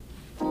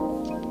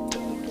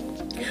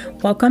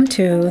Welcome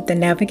to the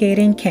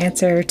Navigating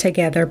Cancer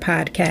Together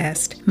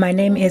podcast. My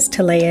name is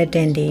Talea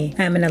Dindy.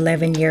 I'm an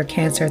 11-year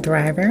cancer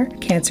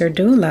thriver, cancer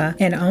doula,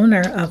 and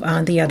owner of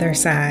On the Other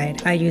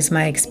Side. I use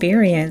my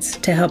experience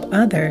to help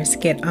others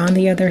get on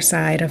the other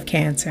side of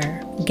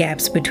cancer.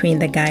 Gaps between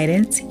the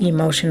guidance,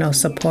 emotional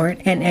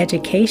support, and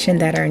education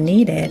that are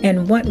needed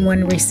and what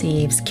one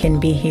receives can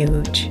be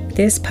huge.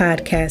 This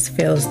podcast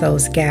fills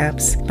those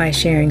gaps by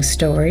sharing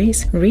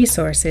stories,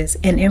 resources,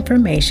 and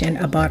information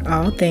about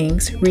all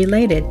things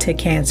related to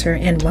cancer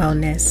and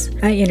wellness.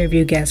 I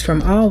interview guests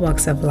from all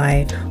walks of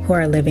life who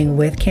are living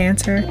with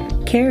cancer,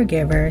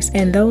 caregivers,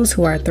 and those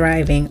who are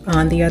thriving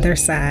on the other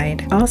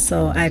side.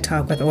 Also, I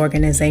talk with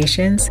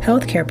organizations,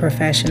 healthcare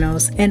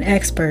professionals, and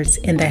experts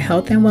in the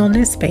health and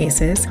wellness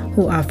spaces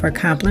who offer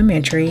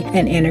complementary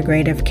and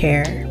integrative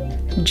care.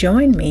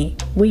 Join me.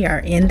 We are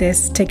in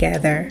this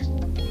together.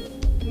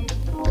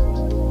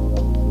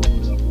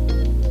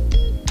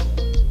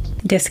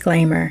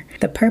 Disclaimer: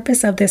 the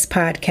purpose of this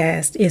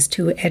podcast is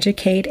to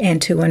educate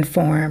and to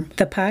inform.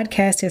 The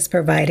podcast is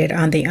provided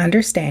on the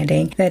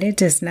understanding that it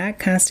does not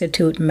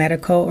constitute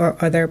medical or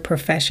other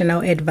professional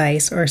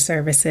advice or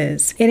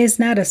services. It is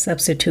not a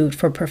substitute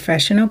for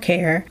professional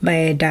care by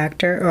a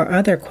doctor or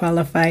other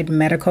qualified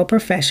medical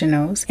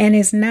professionals and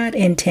is not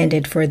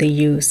intended for the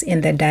use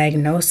in the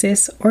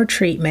diagnosis or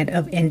treatment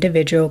of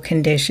individual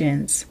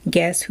conditions.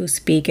 Guests who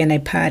speak in a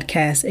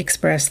podcast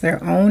express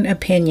their own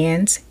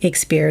opinions,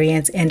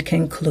 experience, and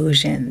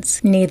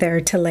conclusions.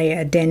 Neither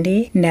Talea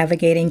Dindy,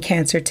 Navigating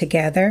Cancer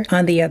Together,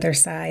 On the Other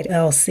Side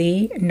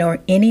LC, nor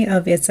any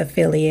of its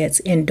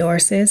affiliates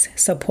endorses,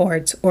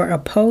 supports, or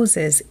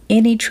opposes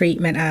any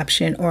treatment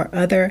option or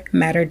other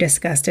matter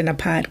discussed in a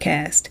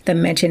podcast. The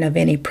mention of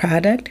any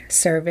product,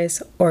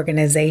 service,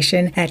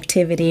 organization,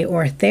 activity,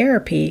 or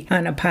therapy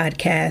on a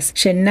podcast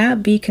should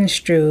not be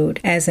construed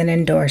as an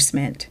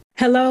endorsement.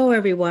 Hello,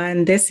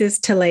 everyone. This is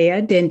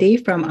Talea Dindy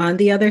from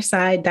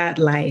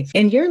OnTheOtherSide.life,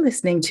 and you're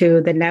listening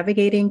to the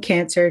Navigating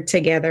Cancer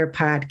Together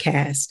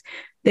podcast,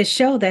 the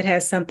show that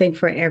has something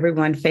for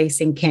everyone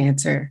facing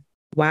cancer.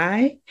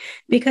 Why?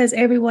 Because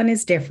everyone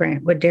is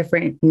different with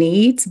different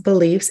needs,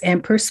 beliefs,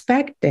 and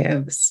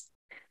perspectives.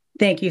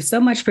 Thank you so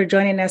much for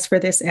joining us for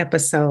this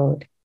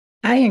episode.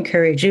 I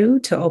encourage you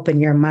to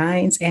open your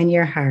minds and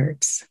your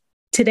hearts.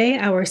 Today,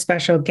 our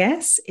special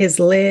guest is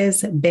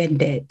Liz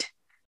Bendit.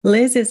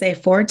 Liz is a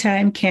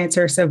 4-time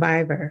cancer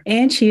survivor,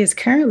 and she is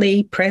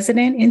currently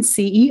president and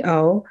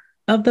CEO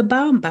of The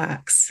Balm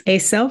Box, a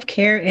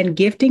self-care and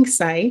gifting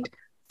site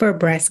for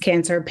breast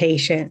cancer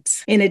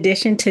patients. In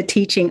addition to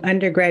teaching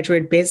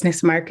undergraduate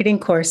business marketing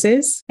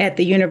courses at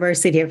the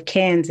University of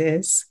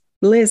Kansas,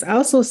 Liz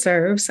also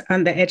serves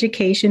on the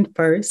Education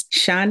First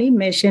Shawnee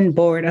Mission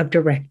Board of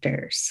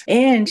Directors,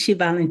 and she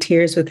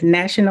volunteers with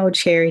National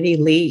Charity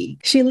League.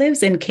 She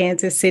lives in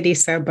Kansas City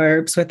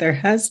suburbs with her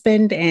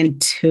husband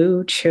and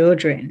 2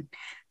 children.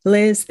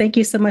 Liz, thank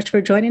you so much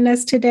for joining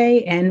us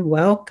today and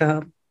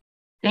welcome.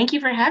 Thank you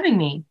for having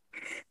me.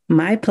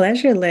 My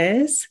pleasure,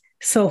 Liz.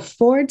 So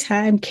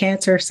 4-time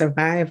cancer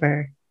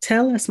survivor.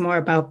 Tell us more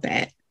about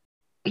that.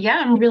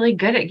 Yeah, I'm really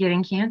good at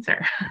getting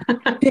cancer.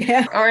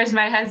 Yeah. Or as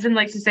my husband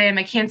likes to say, I'm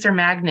a cancer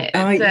magnet.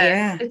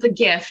 It's a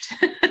gift.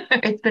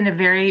 It's been a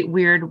very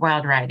weird,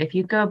 wild ride. If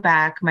you go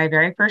back, my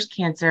very first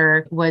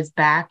cancer was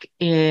back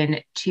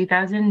in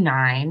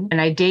 2009.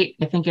 And I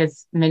think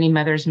as many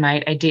mothers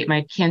might, I date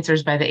my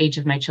cancers by the age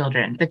of my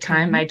children. At the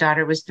time, my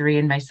daughter was 3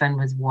 and my son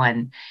was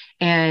 1.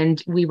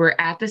 And we were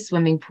at the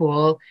swimming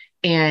pool.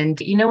 And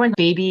you know, when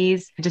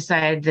babies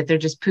decide that they're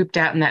just pooped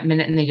out in that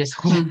minute and they just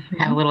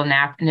have a little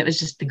nap, and it was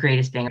just the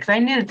greatest thing because I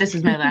knew that this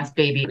was my last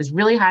baby. It was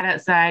really hot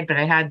outside, but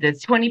I had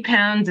this 20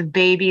 pounds of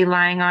baby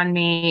lying on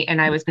me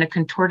and I was in a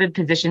contorted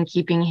position,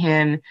 keeping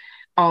him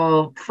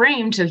all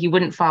framed so he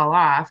wouldn't fall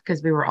off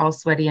because we were all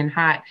sweaty and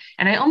hot.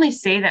 And I only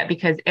say that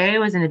because A, I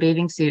was in a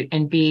bathing suit,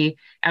 and B,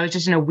 I was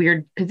just in a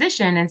weird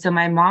position. And so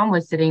my mom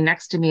was sitting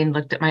next to me and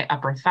looked at my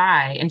upper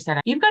thigh and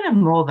said, "You've got a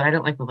mole that I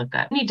don't like the look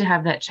of. I need to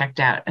have that checked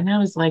out." And I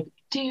was like,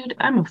 dude,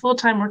 I'm a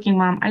full-time working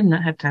mom. I do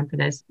not have time for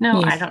this. No,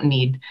 yes. I don't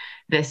need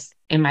this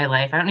in my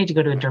life. I don't need to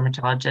go to a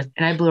dermatologist.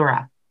 And I blew her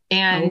off.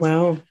 And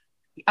wow.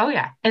 Oh,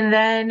 yeah. And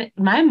then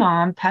my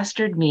mom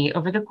pestered me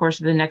over the course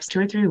of the next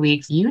 2 or 3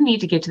 weeks. You need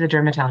to get to the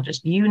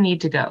dermatologist. You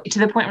need to go, to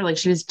the point where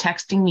she was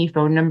texting me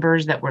phone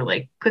numbers that were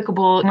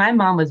clickable. My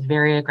mom was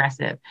very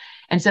aggressive.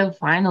 And so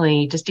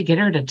finally, just to get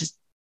her to just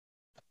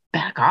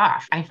back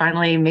off, I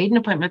finally made an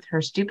appointment with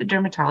her stupid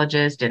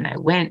dermatologist, and I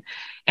went,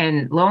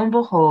 and lo and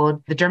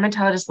behold, the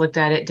dermatologist looked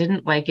at it,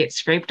 didn't like it,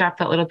 scraped off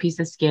that little piece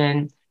of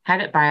skin, had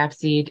it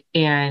biopsied,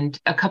 and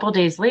a couple of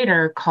days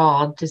later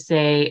called to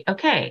say,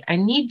 "Okay, I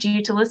need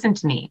you to listen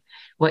to me.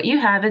 What you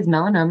have is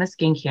melanoma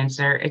skin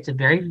cancer. It's a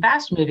very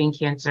fast moving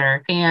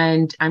cancer,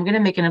 and I'm going to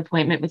make an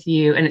appointment with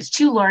you, and it's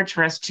too large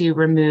for us to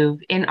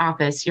remove in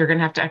office. You're going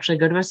to have to actually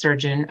go to a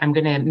surgeon. I'm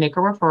going to make a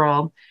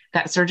referral.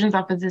 that surgeon's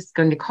office is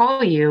going to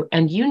call you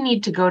and you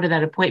need to go to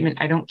that appointment.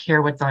 I don't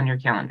care what's on your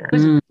calendar. It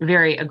was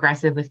very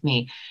aggressive with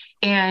me.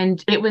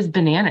 And it was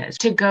bananas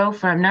to go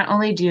from not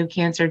only do you have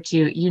cancer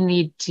to you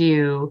need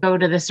to go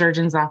to the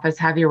surgeon's office,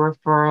 have your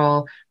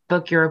referral,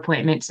 book your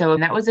appointment. So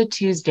that was a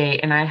Tuesday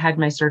and I had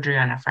my surgery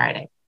on a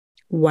Friday.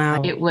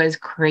 Wow. It was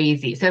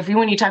crazy. So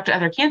when you talk to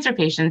other cancer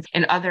patients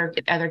and other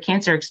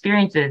cancer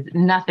experiences,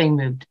 nothing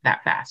moved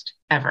that fast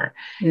ever.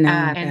 No,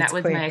 and that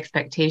was my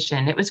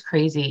expectation. It was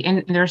crazy.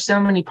 And there are so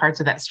many parts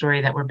of that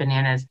story that were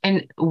bananas.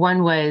 And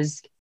one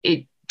was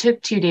it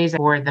took 2 days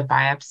for the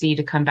biopsy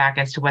to come back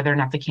as to whether or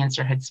not the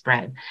cancer had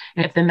spread.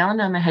 And if the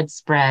melanoma had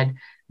spread,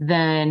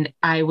 then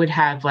I would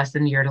have less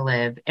than a year to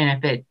live. And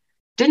if it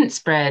didn't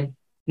spread,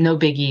 no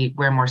biggie,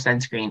 wear more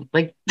sunscreen.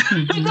 Like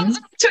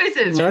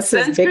choices,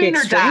 sunscreen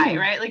or die,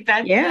 right? Like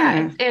that.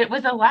 Yeah. It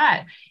was a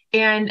lot.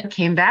 And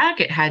came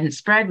back, it hadn't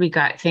spread. We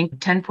got, I think,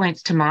 10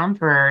 points to mom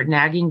for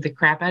nagging the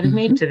crap out of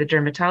me to the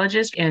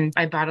dermatologist. And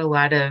I bought a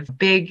lot of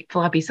big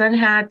floppy sun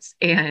hats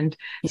and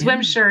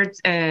swim shirts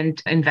and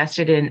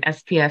invested in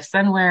SPF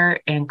sunwear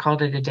and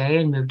called it a day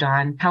and moved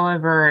on.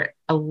 However,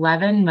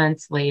 11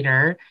 months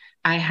later,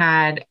 I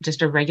had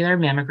just a regular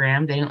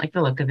mammogram. They didn't like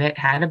the look of it,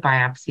 had a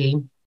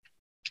biopsy.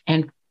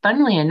 And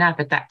funnily enough,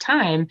 at that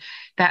time,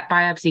 that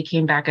biopsy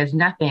came back as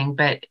nothing.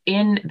 But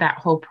in that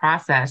whole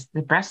process,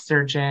 the breast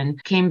surgeon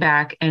came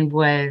back and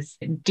was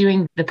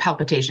doing the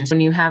palpitations.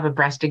 When you have a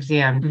breast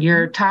exam,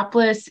 you're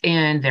topless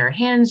and their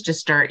hands just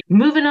start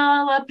moving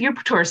all up your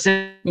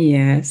torso.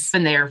 Yes.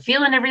 And they're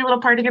feeling every little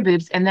part of your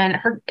boobs. And then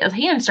her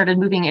hand started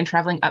moving and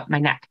traveling up my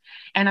neck.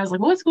 And I was like,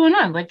 what's going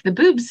on? Like the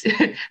boobs,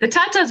 the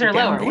tatas are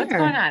lower. What's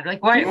going on?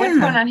 Like, what's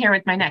going on here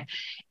with my neck?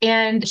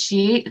 And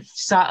she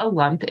saw a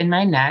lump in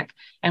my neck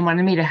and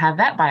wanted me to have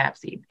that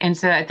biopsy. And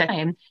so at that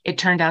time, it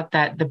turned out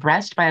that the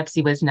breast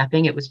biopsy was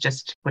nothing. It was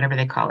just whatever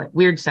they call it,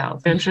 weird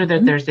cells. I'm sure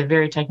that there's a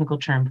very technical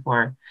term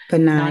for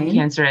benign,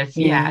 non-cancerous.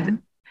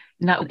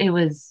 No, it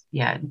was,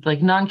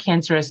 like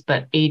non-cancerous,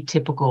 but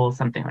atypical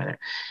something or other.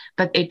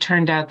 But it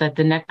turned out that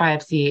the neck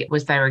biopsy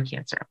was thyroid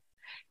cancer.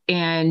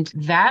 And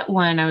that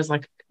one, I was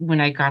like, when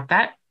I got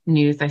that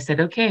news, I said,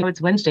 okay, it's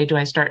Wednesday. Do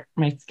I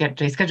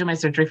schedule my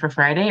surgery for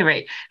Friday?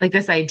 Right. Like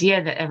this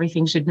idea that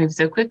everything should move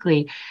so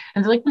quickly.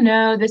 And they're like,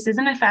 no, this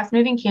isn't a fast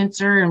moving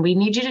cancer. And we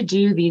need you to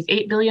do these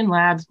 8 billion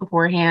labs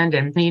beforehand.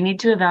 And you need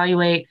to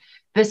evaluate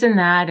this and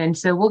that. And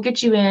so we'll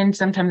get you in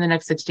sometime in the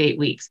next 6 to 8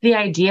 weeks. The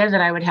idea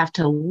that I would have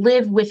to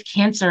live with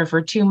cancer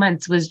for 2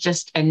 months was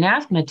just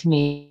anathema to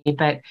me.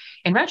 But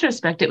in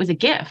retrospect, it was a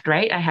gift,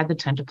 right? I had the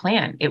time to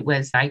plan.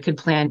 I could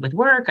plan with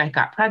work. I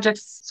got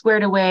projects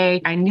squared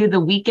away. I knew the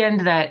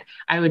weekend that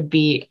I would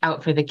be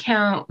out for the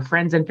count.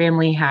 Friends and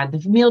family had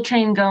the meal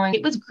train going.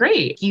 It was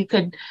great. You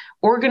could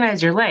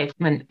organize your life.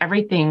 When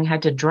everything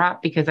had to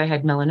drop because I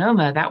had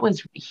melanoma, that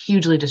was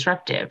hugely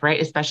disruptive,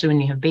 right? Especially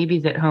when you have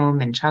babies at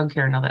home and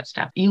childcare and all that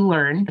stuff. You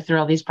learn through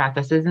all these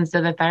processes. And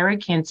so the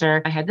thyroid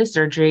cancer, I had the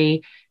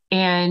surgery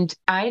and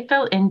I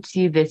fell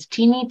into this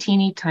teeny,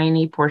 teeny,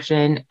 tiny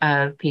portion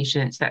of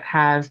patients that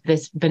have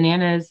this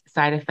bananas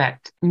side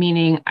effect,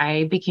 meaning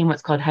I became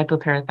what's called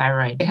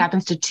hypoparathyroid. It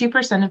happens to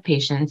 2% of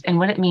patients. And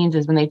what it means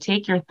is when they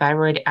take your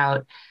thyroid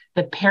out,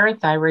 the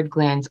parathyroid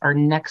glands are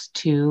next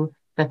to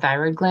the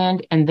thyroid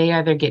gland and they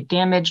either get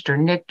damaged or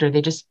nicked or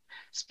they just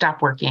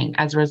stop working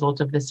as a result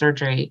of the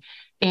surgery.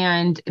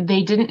 And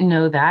they didn't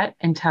know that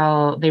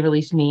until they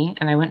released me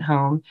and I went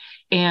home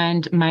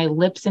and my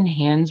lips and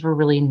hands were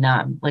really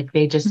numb. Like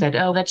they just said,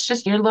 oh, that's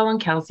just, you're low on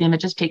calcium. It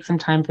just takes some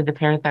time for the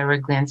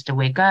parathyroid glands to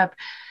wake up.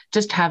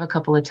 Just have a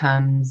couple of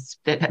Tums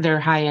that they're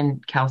high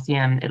in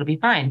calcium. It'll be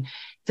fine.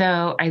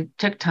 So I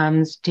took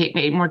Tums, take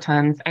 8 more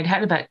Tums. I'd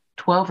had about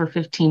 12 or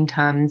 15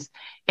 Tums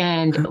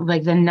and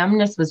like the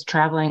numbness was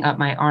traveling up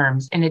my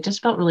arms and it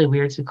just felt really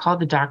weird. So we called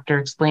the doctor,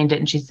 explained it.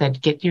 And she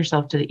said, get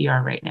yourself to the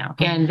ER right now.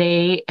 And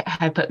they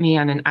had put me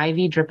on an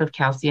IV drip of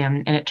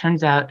calcium. And it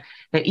turns out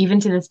that even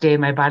to this day,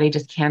 my body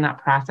just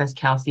cannot process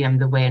calcium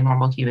the way a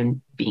normal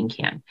human being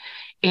can.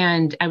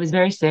 And I was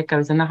very sick. I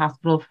was in the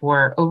hospital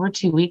for over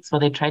 2 weeks while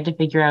they tried to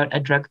figure out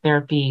a drug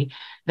therapy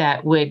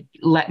that would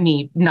let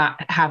me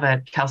not have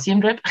a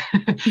calcium drip.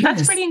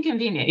 That's pretty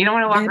inconvenient. You don't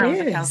want to walk around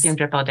with a calcium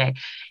drip all day.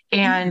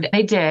 And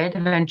they did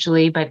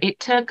eventually, but it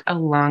took a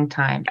long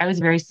time. I was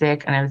very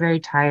sick and I was very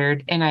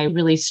tired and I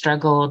really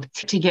struggled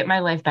to get my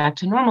life back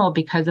to normal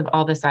because of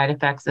all the side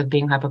effects of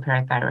being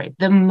hypoparathyroid.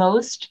 The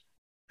most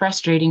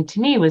frustrating to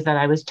me was that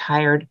I was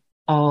tired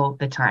all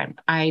the time.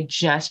 I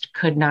just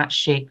could not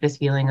shake this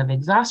feeling of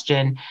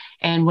exhaustion.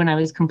 And when I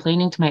was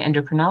complaining to my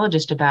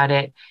endocrinologist about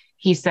it,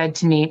 he said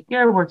to me,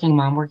 you're a working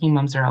mom. Working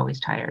moms are always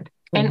tired.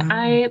 And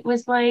I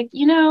was like,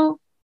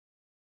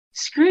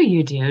 screw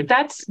you, dude.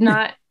 That's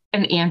not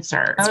an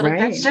answer.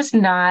 That's just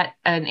not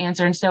an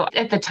answer. And so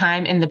at the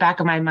time, in the back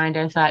of my mind,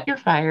 I thought, you're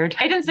fired.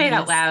 I didn't say it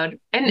out loud.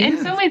 And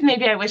in some ways,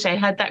 maybe I wish I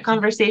had that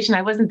conversation.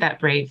 I wasn't that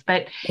brave,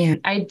 but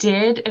I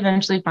did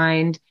eventually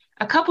find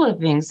a couple of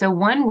things. So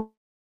one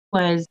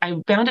was I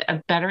found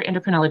a better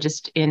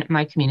endocrinologist in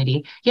my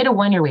community. He had a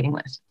 1-year waiting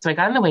list. So I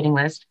got on the waiting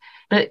list,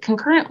 but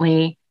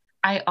concurrently,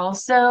 I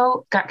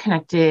also got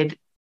connected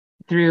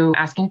through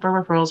asking for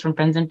referrals from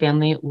friends and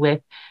family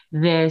with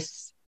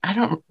this, I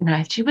don't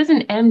know, she was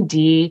an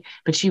MD,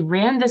 but she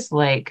ran this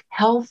like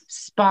health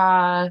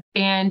spa,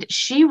 and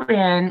she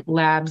ran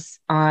labs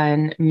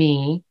on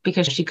me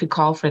because she could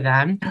call for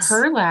them. Yes.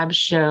 Her labs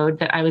showed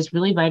that I was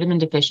really vitamin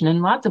deficient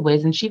in lots of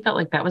ways. And she felt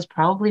like that was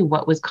probably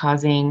what was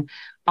causing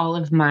all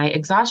of my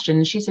exhaustion.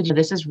 And she said,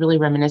 this is really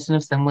reminiscent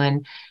of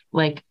someone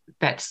like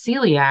that's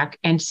celiac.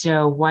 And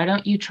so why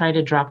don't you try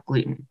to drop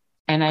gluten?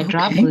 And I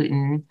dropped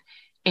gluten,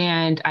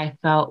 and I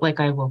felt like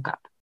I woke up.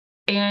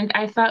 And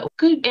I thought,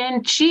 good.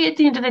 And she, at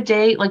the end of the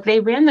day, like they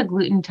ran the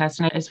gluten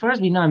test. And as far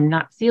as we know, I'm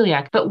not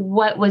celiac. But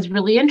what was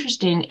really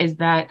interesting is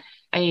that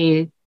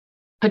a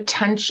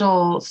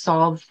potential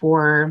solve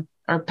for,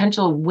 or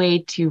potential way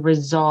to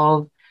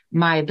resolve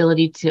my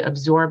ability to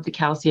absorb the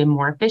calcium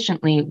more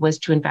efficiently was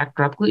to, in fact,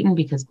 drop gluten,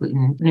 because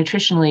gluten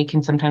nutritionally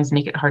can sometimes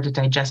make it hard to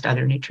digest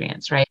other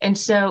nutrients, right? And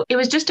so it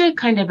was just a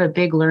kind of a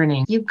big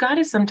learning. You've got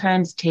to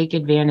sometimes take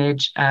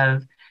advantage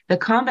of the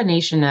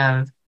combination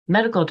of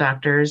medical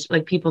doctors,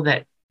 like people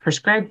that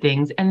prescribe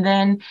things, and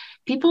then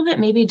people that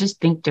maybe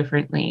just think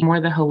differently, more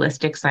the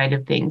holistic side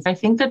of things. I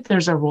think that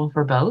there's a role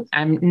for both.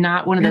 I'm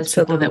not one of those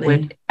people that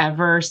would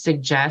ever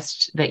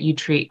suggest that you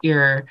treat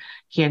your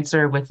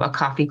cancer with a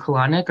coffee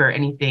colonic or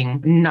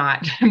anything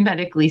not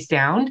medically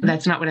sound.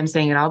 That's not what I'm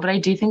saying at all. But I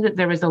do think that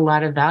there was a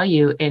lot of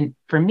value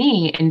for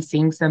me in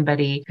seeing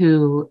somebody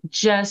who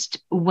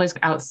just was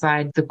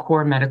outside the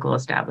core medical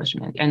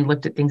establishment and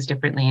looked at things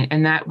differently.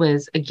 And that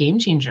was a game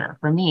changer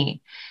for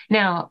me.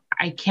 Now,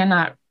 I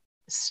cannot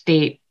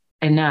state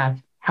enough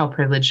how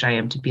privileged I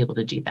am to be able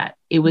to do that.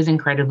 It was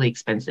incredibly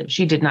expensive.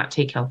 She did not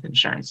take health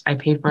insurance. I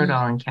paid for it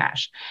all in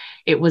cash.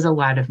 It was a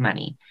lot of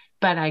money,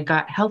 but I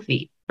got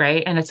healthy,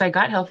 right? And as I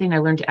got healthy and I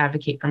learned to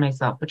advocate for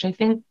myself, which I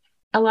think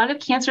a lot of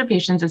cancer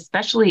patients,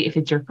 especially if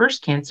it's your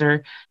first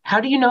cancer, how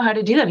do you know how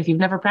to do that if you've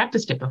never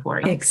practiced it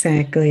before?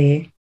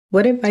 Exactly.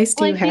 What advice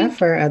do you have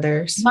for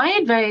others? My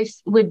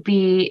advice would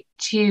be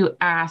to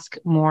ask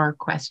more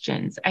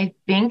questions. I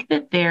think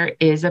that there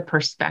is a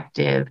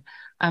perspective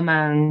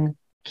among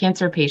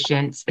cancer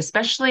patients,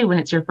 especially when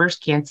it's your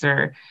first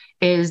cancer,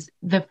 is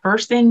the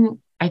first thing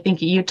I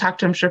think you talk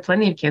to, I'm sure,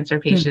 plenty of cancer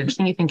patients. The first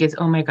thing you think is,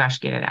 oh my gosh,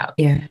 get it out.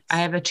 Yeah, I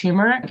have a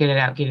tumor, get it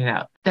out, get it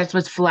out. That's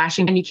what's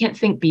flashing. And you can't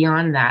think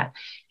beyond that.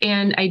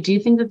 And I do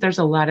think that there's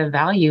a lot of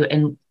value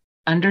in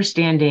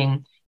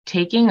understanding,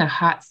 taking a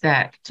hot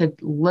sec to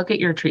look at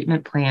your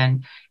treatment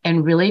plan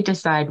and really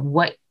decide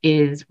what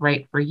is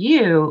right for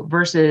you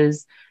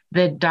versus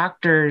the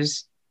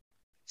doctor's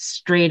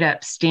straight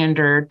up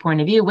standard point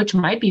of view, which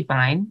might be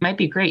fine, might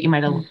be great. You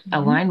might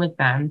align with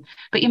them,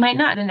 but you might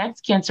not. And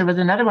X cancer was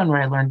another one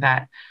where I learned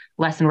that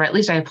lesson, where at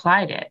least I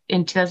applied it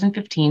in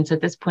 2015. So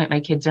at this point, my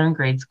kids are in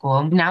grade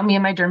school. Now me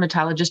and my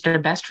dermatologist are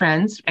best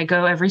friends. I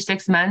go every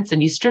 6 months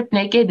and you strip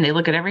naked and they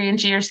look at every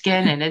inch of your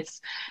skin and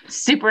it's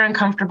super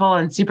uncomfortable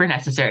and super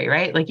necessary,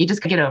 right? Like you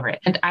just get over it.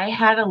 And I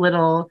had a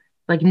little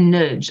like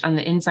nudge on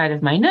the inside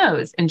of my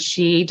nose. And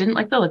she didn't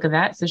like the look of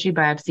that. So she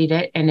biopsied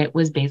it and it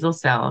was basal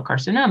cell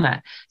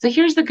carcinoma. So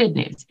here's the good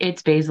news.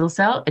 It's basal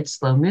cell. It's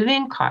slow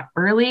moving, caught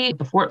early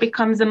before it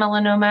becomes a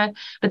melanoma.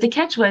 But the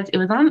catch was it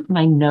was on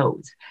my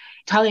nose.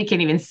 Talia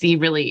can't even see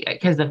really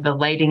because of the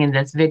lighting in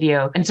this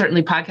video. And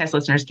certainly podcast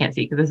listeners can't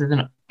see because this is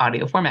an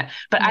audio format,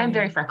 but I'm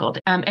very freckled.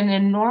 And in a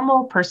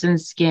normal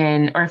person's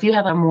skin, or if you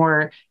have a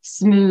more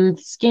smooth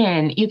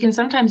skin, you can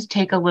sometimes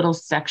take a little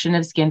section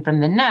of skin from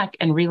the neck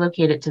and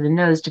relocate it to the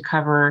nose to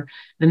cover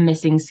the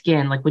missing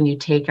skin, like when you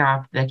take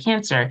off the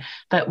cancer.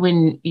 But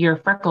when you're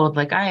freckled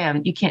like I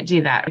am, you can't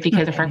do that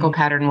because the freckle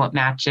pattern won't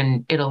match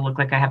and it'll look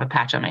like I have a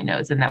patch on my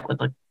nose and that would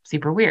look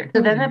super weird.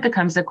 So then it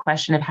becomes a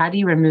question of how do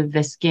you remove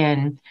the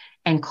skin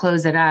and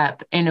close it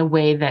up in a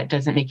way that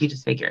doesn't make you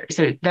disfigured.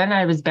 So then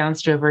I was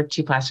bounced over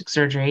to plastic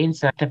surgery. And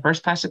so the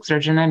first plastic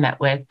surgeon I met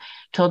with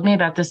told me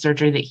about the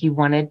surgery that he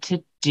wanted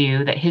to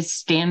do, that his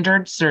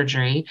standard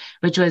surgery,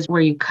 which was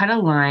where you cut a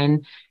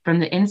line from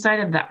the inside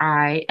of the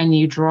eye and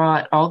you draw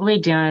it all the way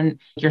down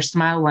your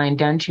smile line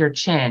down to your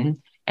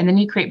chin. And then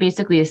you create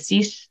basically a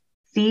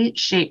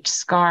C-shaped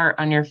scar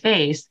on your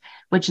face,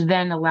 which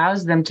then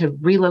allows them to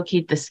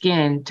relocate the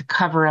skin to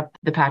cover up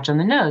the patch on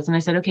the nose. And I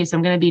said, okay, so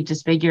I'm going to be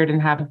disfigured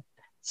and have a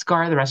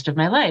scar the rest of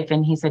my life.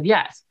 And he said,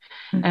 yes.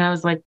 And I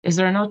was like, is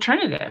there an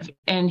alternative?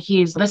 And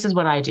this is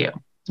what I do.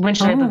 When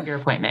should I book your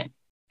appointment?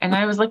 And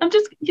I was like,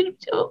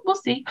 we'll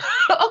see.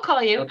 I'll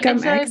call you.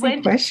 And so I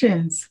went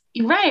questions.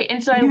 Right.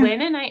 And so I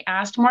went and I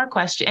asked more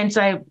questions. And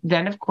so I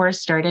then, of course,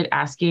 started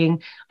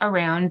asking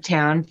around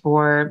town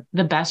for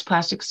the best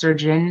plastic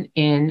surgeon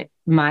in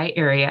my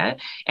area.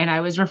 And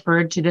I was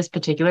referred to this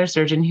particular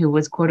surgeon who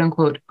was, quote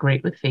unquote,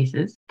 great with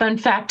faces. Fun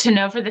fact to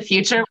know for the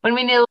future, when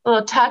we need a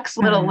little tucks,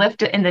 little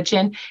lift in the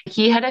chin,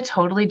 he had a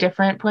totally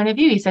different point of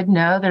view. He said,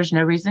 no, there's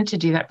no reason to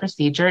do that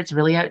procedure. It's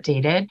really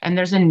outdated. And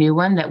there's a new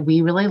one that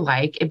we really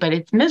like, but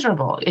it's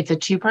miserable. It's a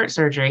 2-part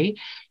surgery.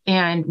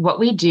 And what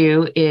we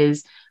do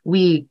is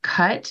we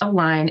cut a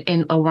line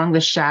along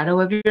the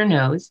shadow of your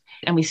nose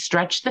and we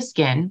stretch the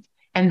skin.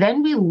 And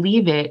then we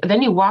leave it.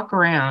 Then you walk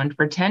around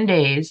for 10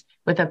 days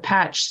with a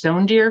patch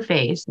sewn to your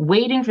face,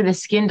 waiting for the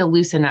skin to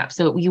loosen up.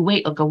 So you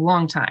wait like a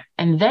long time.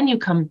 And then you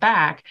come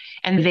back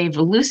and they've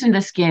loosened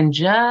the skin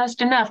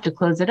just enough to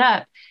close it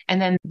up. And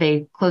then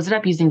they close it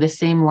up using the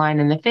same line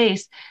in the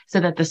face so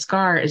that the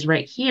scar is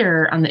right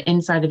here on the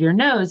inside of your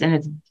nose and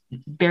it's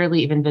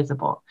barely even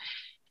visible.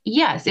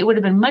 Yes, it would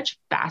have been much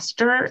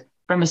faster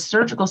from a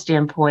surgical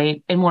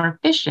standpoint and more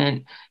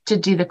efficient to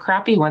do the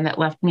crappy one that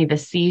left me the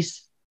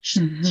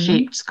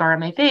C-shaped scar on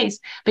my face.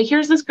 But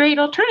here's this great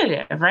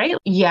alternative, right?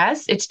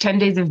 Yes, it's 10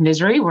 days of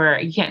misery where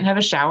you can't have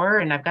a shower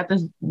and I've got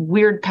this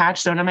weird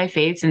patch sewn on my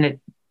face and it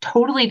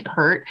totally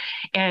hurt.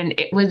 And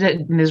it was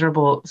a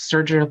miserable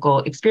surgical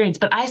experience,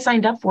 but I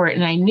signed up for it.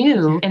 And I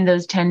knew in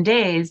those 10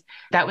 days,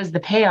 that was the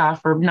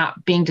payoff for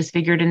not being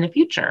disfigured in the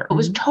future. It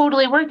was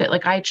totally worth it.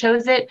 Like I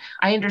chose it.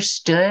 I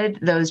understood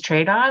those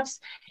trade-offs.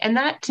 And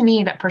that to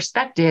me, that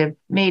perspective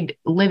made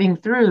living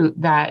through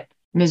that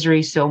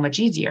misery so much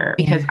easier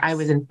because I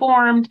was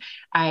informed,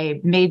 I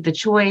made the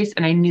choice,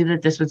 and I knew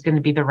that this was going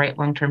to be the right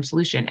long-term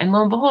solution. And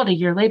lo and behold, a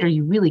year later,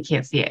 you really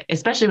can't see it,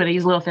 especially when I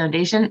use a little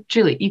foundation.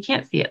 Truly, you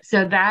can't see it.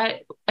 So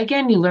that,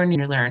 again, you learn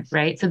and you learn,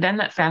 right? So then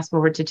that fast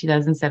forward to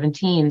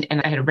 2017,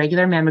 and I had a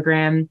regular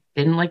mammogram,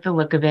 didn't like the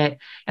look of it.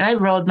 And I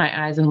rolled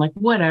my eyes and like,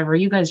 whatever,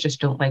 you guys just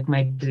don't like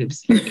my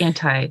boobs,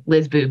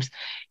 anti-Liz boobs.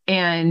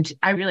 And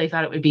I really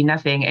thought it would be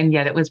nothing. And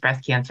yet it was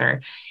breast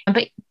cancer.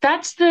 But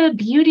that's the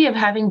beauty of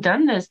having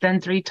done this then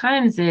 3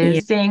 times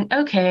is saying,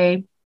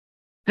 okay,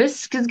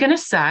 this is going to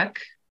suck,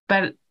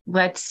 but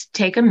let's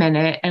take a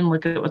minute and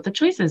look at what the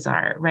choices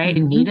are, right? I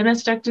need a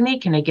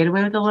mastectomy. Can I get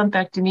away with a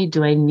lumpectomy?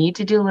 Do I need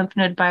to do a lymph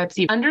node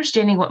biopsy?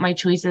 Understanding what my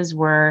choices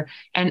were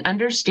and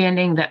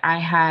understanding that I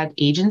had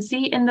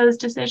agency in those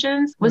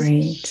decisions was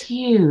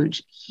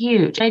huge,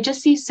 huge. I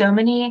just see so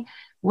many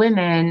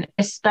women,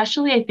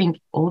 especially I think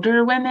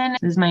older women,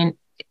 this is my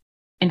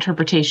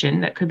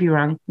interpretation, that could be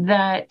wrong,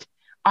 that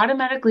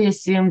automatically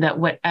assume that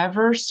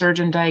whatever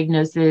surgeon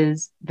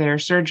diagnoses their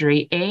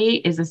surgery, A,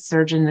 is a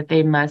surgeon that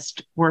they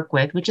must work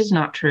with, which is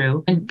not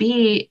true. And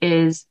B,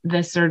 is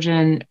the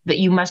surgeon that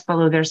you must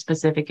follow their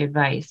specific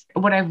advice.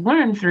 What I've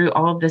learned through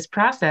all of this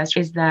process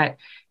is that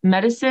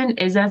medicine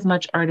is as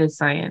much art as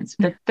science,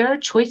 that there are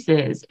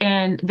choices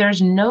and there's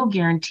no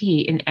guarantee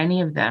in any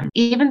of them.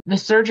 Even the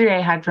surgery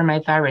I had for my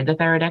thyroid, the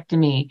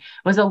thyroidectomy,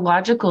 was a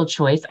logical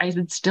choice. I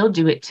would still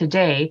do it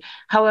today.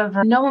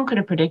 However, no one could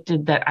have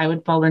predicted that I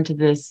would fall into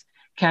this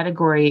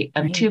category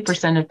of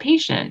 2% of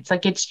patients.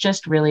 Like it's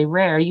just really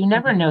rare. You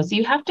never know. So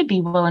you have to be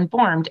well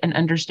informed and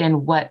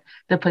understand what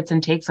the puts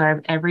and takes are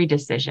of every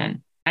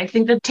decision. I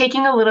think that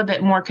taking a little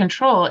bit more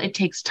control, it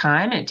takes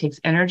time, it takes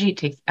energy, it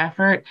takes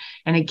effort.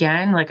 And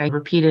again, like I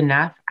repeat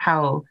enough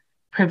how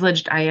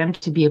privileged I am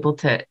to be able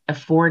to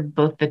afford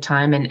both the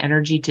time and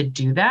energy to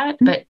do that.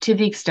 But to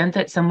the extent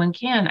that someone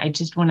can, I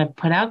just want to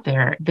put out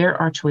there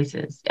are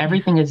choices.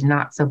 Everything is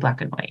not so black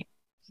and white.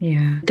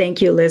 Yeah.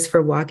 Thank you, Liz,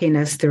 for walking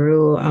us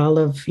through all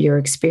of your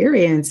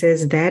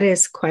experiences. That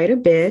is quite a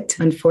bit.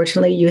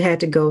 Unfortunately, you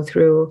had to go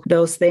through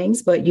those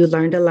things, but you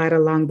learned a lot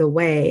along the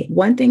way.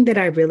 One thing that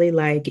I really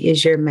like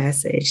is your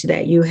message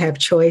that you have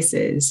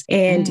choices.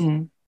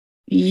 And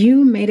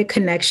you made a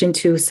connection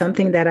to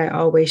something that I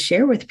always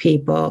share with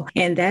people,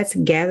 and that's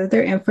gather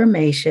their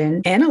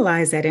information,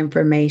 analyze that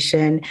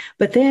information,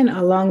 but then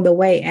along the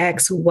way,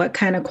 ask what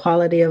kind of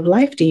quality of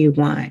life do you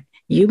want?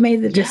 You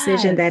made the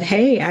decision that,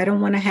 hey, I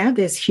don't want to have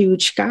this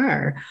huge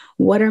scar.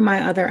 What are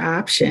my other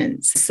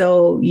options?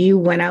 So you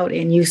went out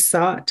and you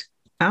sought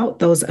out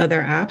those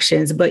other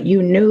options, but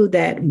you knew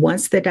that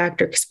once the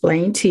doctor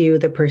explained to you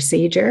the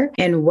procedure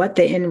and what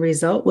the end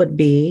result would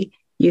be,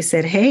 you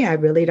said, hey, I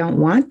really don't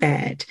want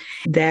that.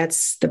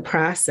 That's the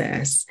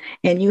process.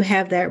 And you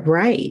have that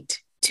right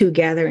to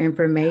gather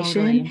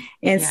information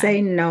and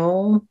say,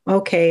 no,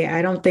 okay,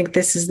 I don't think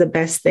this is the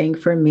best thing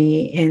for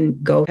me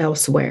and go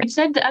elsewhere. I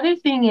said the other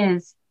thing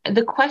is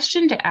the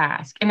question to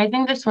ask, and I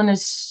think this one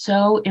is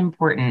so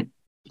important,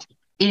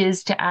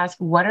 is to ask,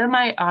 what are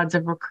my odds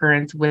of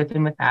recurrence with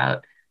and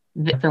without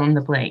the fill in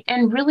the blank,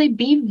 and really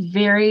be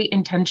very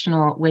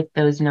intentional with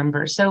those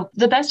numbers. So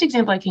the best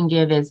example I can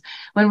give is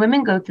when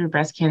women go through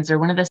breast cancer,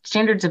 one of the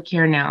standards of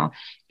care now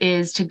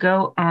is to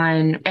go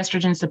on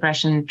estrogen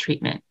suppression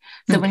treatment.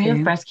 So when you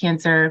have breast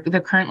cancer, the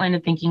current line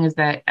of thinking is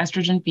that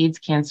estrogen feeds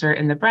cancer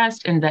in the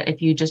breast, and that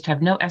if you just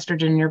have no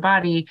estrogen in your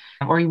body,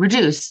 or you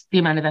reduce the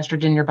amount of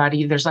estrogen in your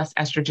body, there's less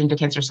estrogen to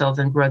cancer cells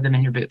and grow them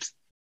in your boobs.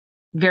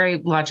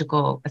 Very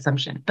logical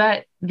assumption.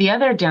 But the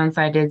other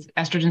downside is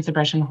estrogen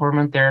suppression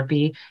hormone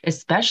therapy,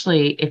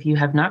 especially if you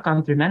have not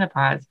gone through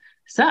menopause,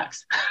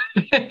 sucks.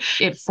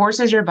 It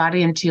forces your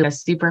body into a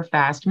super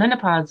fast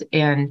menopause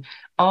and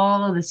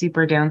all of the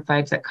super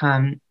downsides that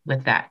come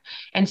with that.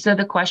 And so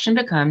the question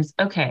becomes,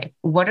 okay,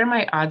 what are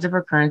my odds of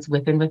recurrence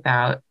with and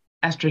without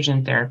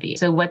estrogen therapy?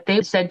 So what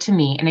they've said to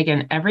me, and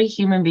again, every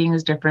human being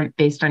is different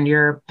based on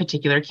your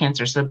particular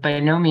cancer. So by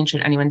no means should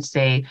anyone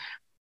say,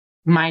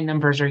 my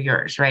numbers are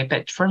yours, right?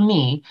 But for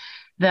me,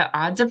 the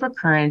odds of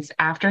recurrence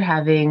after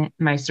having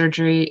my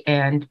surgery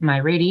and my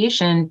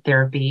radiation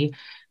therapy,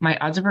 my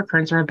odds of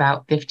recurrence are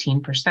about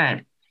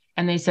 15%.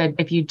 And they said,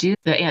 if you do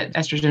the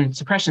estrogen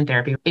suppression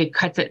therapy, it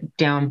cuts it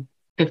down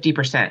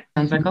 50%.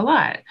 Sounds like a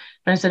lot.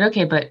 But I said,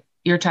 okay, but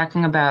you're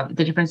talking about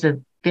the difference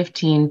of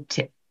 15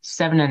 to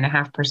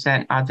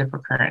 7.5% odds of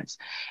recurrence.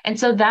 And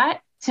so that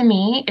to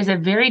me is a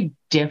very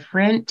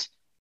different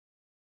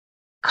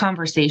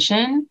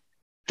conversation.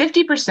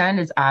 50%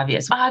 is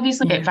obvious.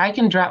 Obviously, if I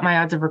can drop my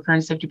odds of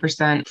recurrence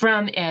 50%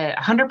 from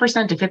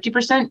 100% to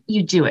 50%,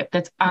 you do it.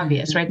 That's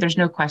obvious, right? There's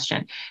no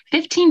question.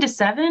 15 to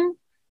 7,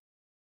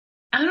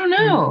 I don't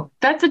know.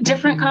 That's a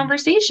different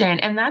conversation.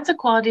 And that's a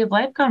quality of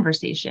life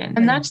conversation.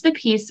 And that's the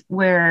piece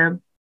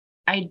where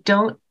I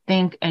don't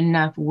think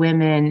enough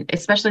women,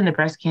 especially in the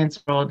breast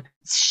cancer world,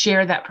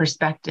 share that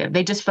perspective.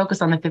 They just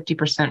focus on the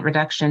 50%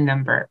 reduction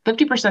number.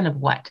 50% of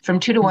what? From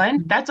 2 to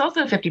 1? That's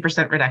also a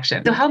 50%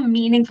 reduction. So how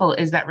meaningful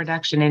is that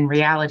reduction in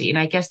reality? And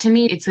I guess to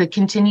me, it's to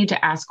continue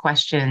to ask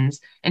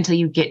questions until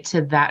you get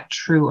to that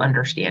true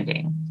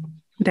understanding.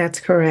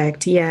 That's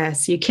correct.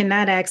 Yes. You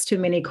cannot ask too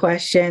many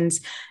questions.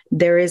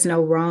 There is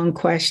no wrong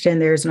question.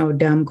 There's no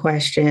dumb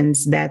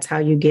questions. That's how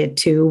you get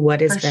to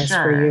what is best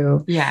for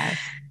you. Yes.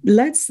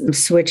 Let's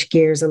switch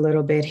gears a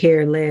little bit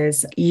here,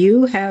 Liz.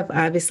 You have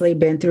obviously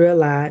been through a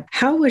lot.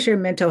 How was your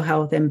mental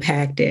health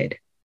impacted?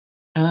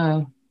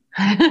 Oh,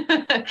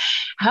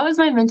 how was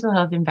my mental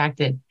health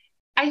impacted?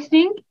 I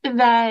think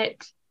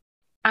that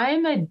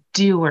I'm a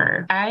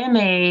doer. I am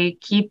a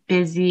keep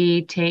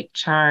busy, take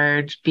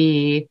charge,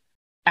 be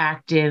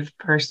active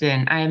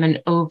person. I'm an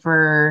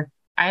oversigner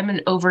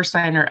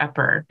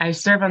upper. I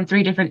serve on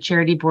 3 different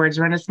charity boards,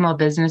 run a small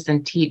business,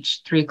 and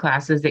teach 3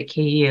 classes at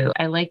KU.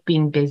 I like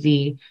being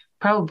busy,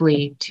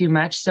 probably too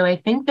much. So I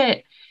think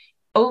that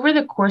over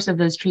the course of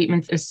those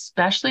treatments,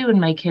 especially when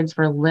my kids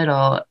were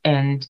little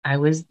and I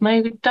was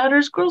my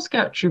daughter's Girl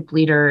Scout troop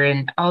leader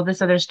and all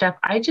this other stuff,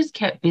 I just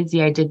kept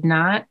busy. I did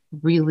not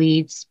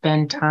really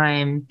spend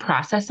time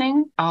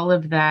processing all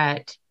of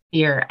that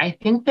fear. I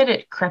think that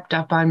it crept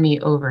up on me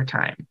over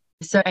time.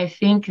 So I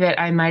think that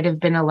I might have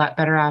been a lot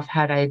better off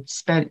had I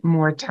spent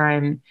more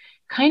time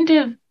kind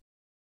of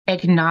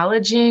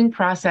acknowledging,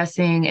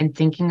 processing, and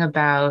thinking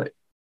about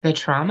the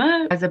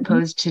trauma as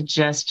opposed to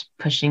just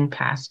pushing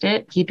past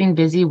it. Keeping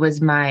busy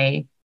was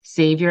my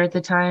savior at the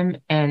time,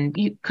 and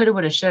you coulda,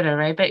 woulda, shoulda,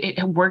 right? But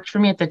it worked for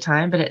me at the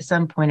time. But at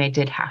some point I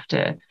did have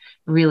to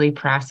really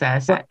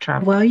process that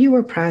trauma. While you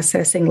were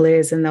processing,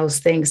 Liz, and those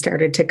things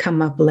started to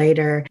come up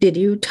later, did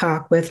you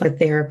talk with a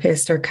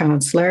therapist or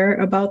counselor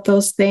about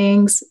those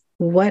things?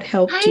 What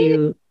helped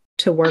you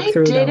to work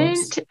through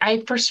those?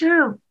 I for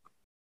sure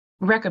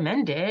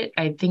recommend it.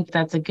 I think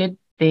that's a good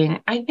thing.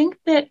 I think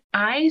that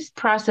I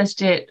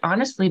processed it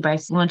honestly by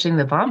launching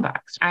the Bomb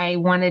Box. I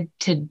wanted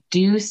to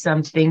do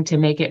something to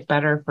make it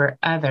better for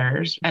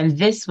others. And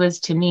this was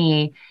to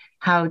me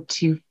how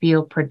to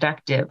feel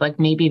productive. Like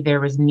maybe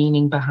there was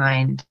meaning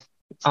behind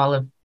all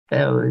of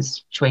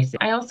those choices.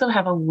 I also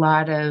have a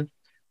lot of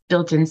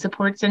built-in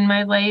supports in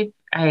my life.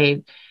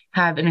 I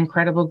have an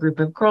incredible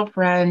group of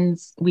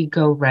girlfriends. We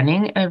go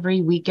running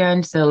every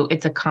weekend. So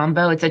it's a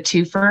combo. It's a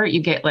twofer. You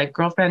get like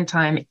girlfriend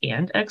time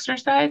and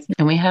exercise.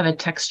 And we have a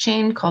text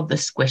chain called the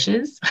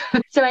Squishes.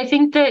 So I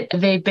think that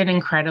they've been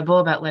incredible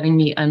about letting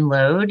me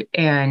unload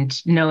and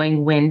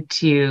knowing when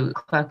to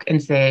cluck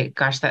and say,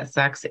 gosh, that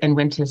sucks. And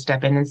when to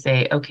step in and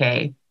say,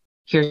 okay,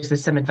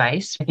 here's some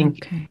advice. I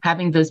think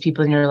having those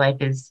people in your life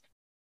is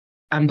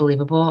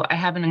unbelievable. I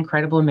have an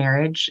incredible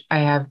marriage. I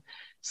have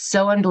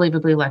so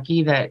unbelievably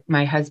lucky that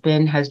my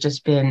husband has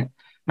just been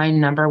my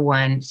number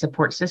one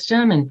support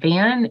system and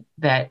fan,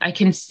 that I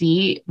can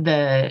see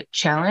the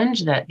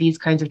challenge that these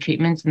kinds of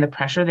treatments and the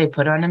pressure they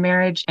put on a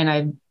marriage. And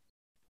I've,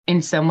 in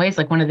some ways,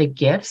 like one of the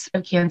gifts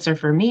of cancer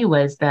for me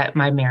was that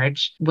my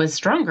marriage was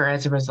stronger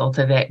as a result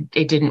of it.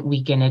 It didn't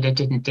weaken it. It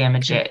didn't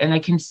damage it. And I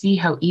can see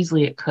how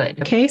easily it could.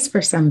 The case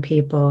for some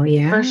people.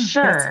 Yeah. For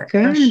sure.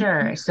 For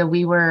sure. So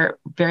we were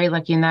very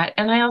lucky in that.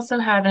 And I also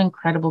have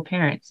incredible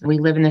parents. We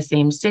live in the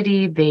same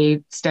city.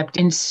 They stepped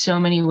in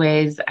so many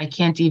ways. I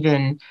can't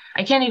even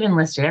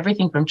list it.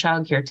 Everything from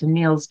childcare to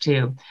meals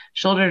to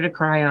shoulder to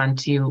cry on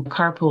to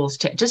carpools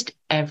to just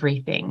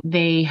everything.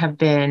 They have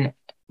been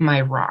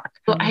my rock.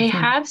 So I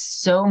have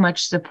so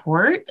much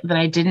support that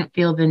I didn't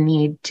feel the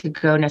need to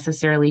go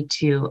necessarily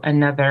to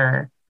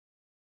another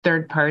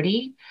third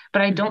party,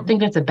 but I don't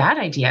think that's a bad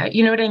idea.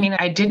 You know what I mean?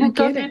 I didn't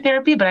go through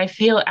therapy, but I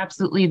feel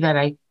absolutely that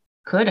I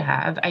could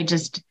have. I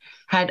just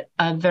had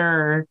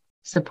other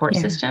support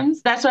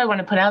systems. That's what I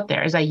want to put out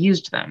there is I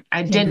used them.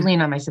 I did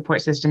lean on my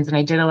support systems and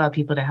I did allow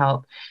people to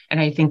help.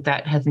 And I think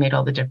that has made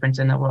all the difference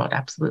in the world.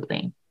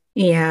 Absolutely.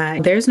 Yeah,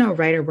 there's no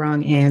right or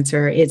wrong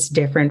answer. It's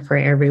different for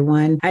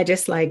everyone. I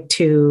just like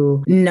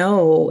to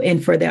know,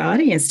 and for the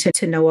audience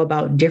to know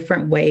about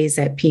different ways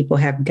that people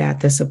have got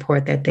the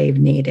support that they've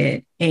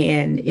needed.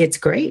 And it's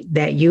great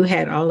that you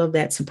had all of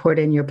that support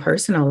in your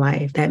personal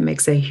life. That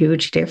makes a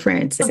huge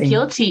difference. I'm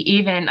guilty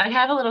even. I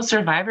have a little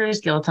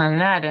survivor's guilt on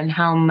that and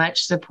how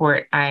much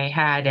support I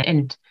had.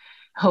 And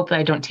hope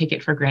I don't take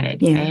it for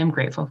granted. I am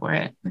grateful for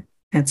it.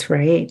 That's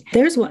right.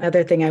 There's one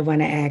other thing I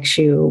want to ask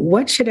you.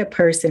 What should a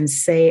person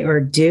say or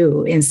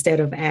do instead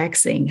of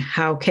asking,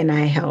 how can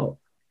I help?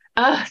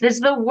 Oh, this is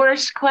the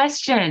worst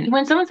question.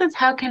 When someone says,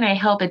 how can I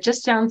help? It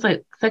just sounds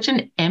like such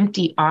an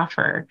empty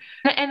offer.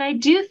 And I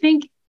do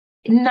think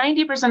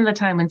 90% of the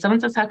time when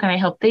someone says, how can I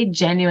help? They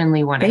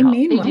genuinely want to help.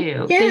 They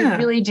do. Yeah. They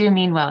really do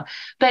mean well.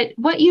 But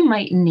what you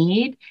might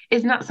need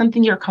is not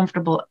something you're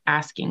comfortable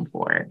asking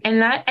for.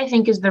 And that, I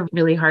think, is the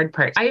really hard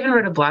part. I even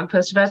wrote a blog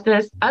post about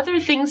this.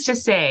 Other things to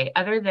say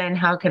other than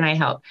how can I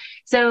help?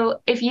 So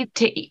if you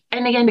take,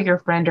 and again, to your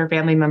friend or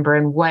family member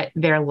and what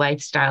their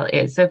lifestyle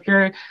is. So if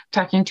you're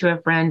talking to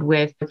a friend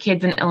with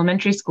kids in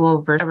elementary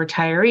school versus a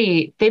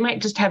retiree, they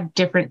might just have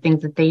different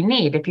things that they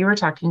need. If you were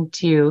talking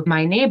to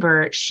my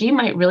neighbor, she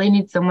might really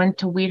need someone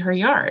to weed her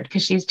yard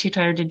because she's too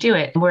tired to do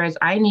it. Whereas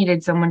I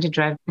needed someone to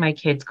drive my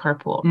kids'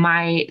 carpool.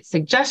 My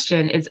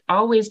suggestion is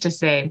always to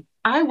say,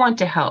 I want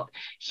to help.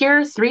 Here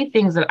are 3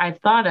 things that I've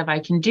thought of I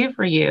can do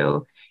for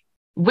you.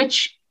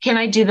 Which can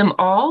I do them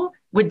all?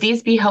 Would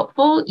these be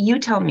helpful? You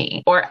tell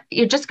me, or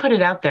you just put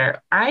it out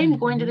there. I'm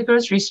going to the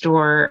grocery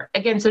store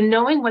again. So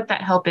knowing what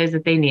that help is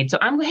that they need. So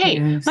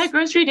my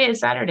grocery day is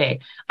Saturday.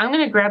 I'm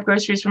going to grab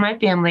groceries for my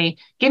family.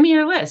 Give me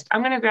your list.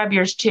 I'm going to grab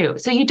yours too.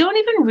 So you don't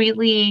even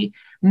really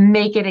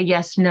make it a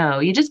yes, no.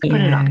 You just put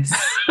it on.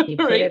 You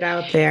put it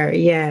out there.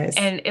 Yes.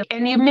 And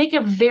you make a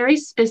very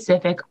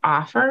specific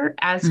offer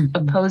as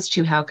opposed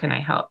to how can I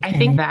help? Okay. I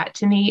think that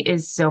to me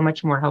is so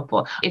much more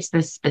helpful. It's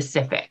the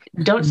specific.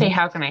 Don't say,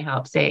 how can I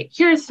help? Say,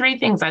 here are 3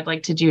 things I'd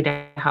like to do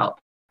to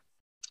help.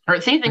 Or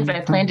 3 things that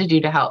I plan to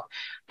do to help.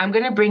 I'm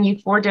going to bring you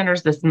 4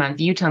 dinners this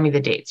month. You tell me the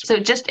dates. So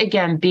just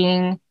again,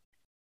 being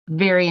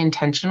very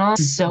intentional,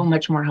 so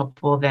much more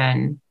helpful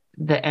than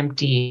the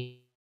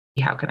empty,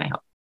 how can I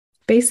help?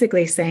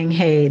 Basically saying,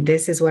 hey,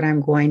 this is what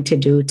I'm going to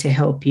do to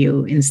help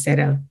you instead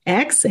of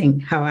asking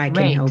how I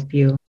can help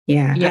you.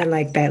 Yeah, I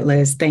like that,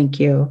 Liz. Thank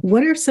you.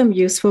 What are some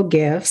useful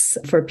gifts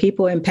for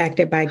people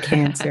impacted by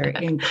cancer,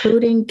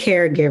 including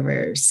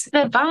caregivers?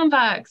 The Bomb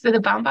Box. So the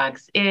Bomb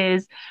Box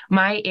is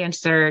my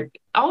answer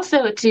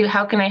also to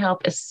how can I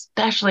help,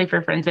 especially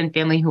for friends and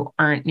family who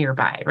aren't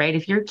nearby, right?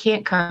 If you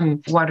can't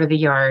come water the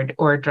yard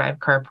or drive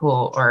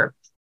carpool or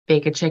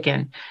bake a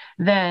chicken,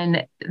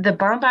 then the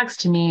Bomb Box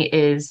to me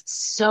is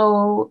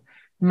so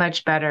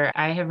much better.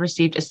 I have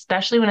received,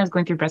 especially when I was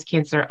going through breast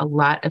cancer, a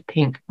lot of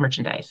pink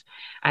merchandise.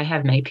 I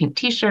have many pink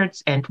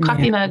t-shirts and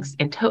coffee mugs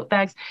and tote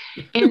bags.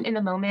 And in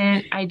the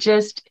moment,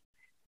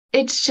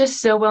 it's just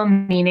so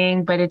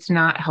well-meaning, but it's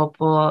not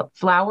helpful.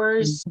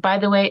 Flowers, by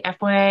the way,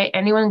 FYI,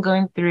 anyone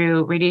going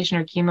through radiation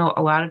or chemo,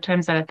 a lot of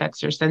times that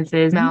affects your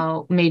senses.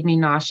 Smell made me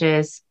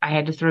nauseous. I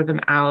had to throw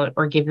them out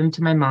or give them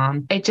to my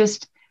mom.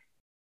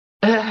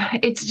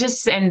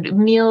 And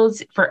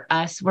meals for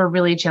us were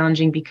really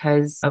challenging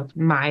because of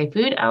my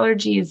food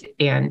allergies,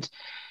 and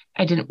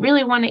I didn't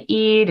really want to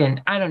eat.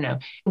 And I don't know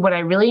what I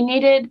really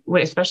needed,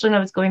 especially when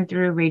I was going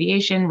through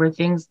radiation, were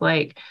things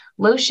like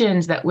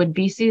lotions that would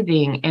be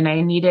soothing. And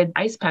I needed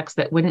ice packs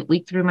that wouldn't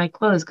leak through my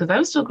clothes because I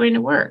was still going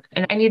to work.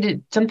 And I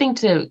needed something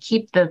to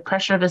keep the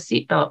pressure of a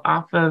seatbelt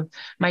off of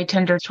my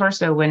tender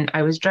torso when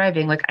I was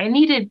driving. Like I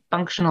needed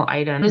functional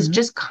items. I was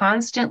just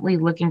constantly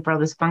looking for all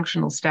this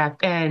functional stuff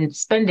and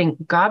spending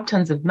gob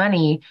tons of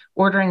money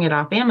ordering it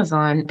off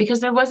Amazon because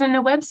there wasn't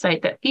a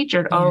website that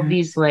featured all of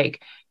these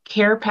like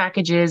care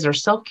packages or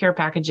self-care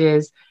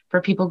packages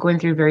for people going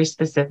through very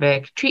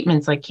specific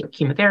treatments like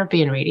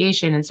chemotherapy and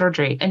radiation and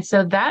surgery. And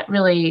so that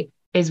really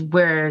is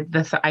where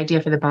the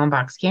idea for the Bomb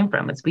Box came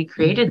from. Is we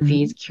created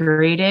these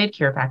curated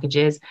care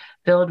packages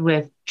filled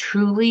with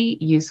truly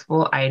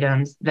useful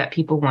items that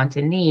people want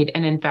and need.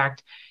 And in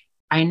fact,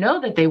 I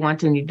know that they want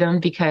to need them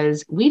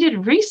because we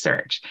did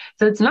research.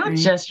 So it's not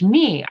just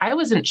me. I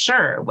wasn't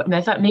sure.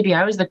 I thought maybe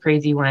I was the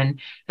crazy one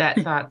that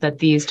thought that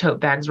these tote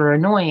bags were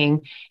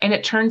annoying. And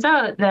it turns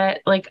out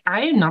that like,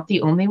 I am not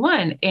the only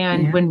one.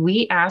 And when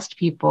we asked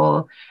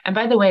people, and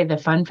by the way, the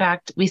fun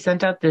fact, we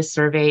sent out this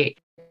survey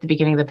at the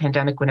beginning of the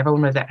pandemic when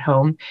everyone was at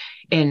home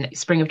in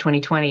spring of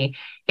 2020.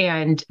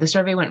 And the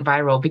survey went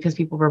viral because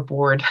people were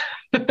bored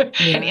and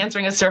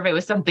answering a survey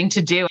was something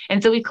to do.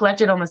 And so we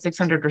collected almost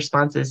 600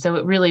 responses. So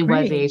it really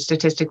was a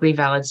statistically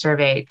valid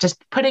survey,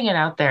 just putting it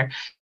out there.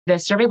 The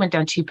survey went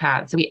down 2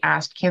 paths. So we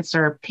asked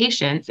cancer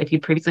patients, if you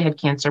previously had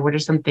cancer, what are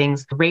some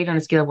things rate on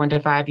a scale of 1 to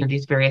 5,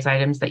 these various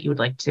items that you would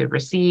like to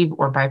receive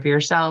or buy for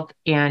yourself.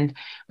 And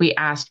we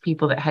asked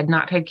people that had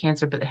not had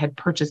cancer, but that had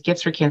purchased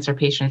gifts for cancer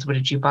patients, what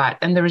did you buy?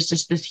 And there was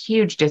just this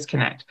huge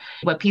disconnect.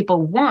 What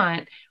people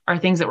want are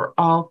things that were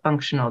all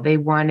functional. They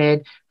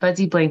wanted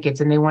fuzzy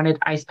blankets and they wanted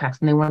ice packs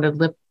and they wanted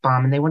lip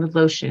balm and they wanted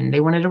lotion. They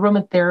wanted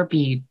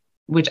aromatherapy,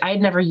 which I had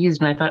never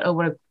used. And I thought, oh,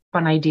 what a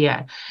fun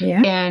idea.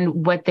 And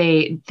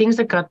things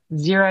that got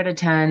 0 out of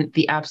 10,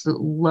 the absolute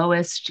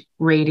lowest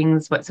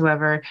ratings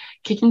whatsoever,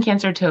 kicking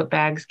cancer tote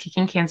bags,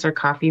 kicking cancer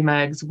coffee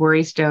mugs,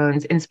 worry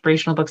stones,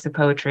 inspirational books of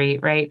poetry,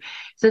 right?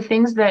 So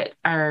things that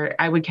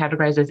I would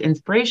categorize as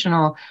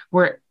inspirational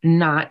were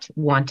not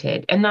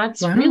wanted. And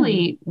that's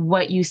really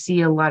what you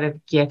see a lot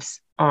of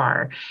gifts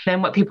are.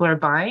 Then what people are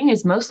buying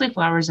is mostly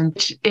flowers, and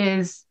which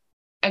is,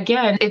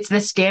 again, it's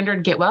the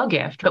standard get well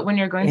gift. But when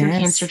you're going through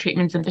cancer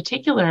treatments in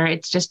particular,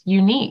 it's just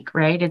unique,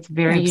 right? It's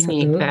very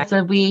unique.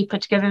 So we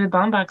put together the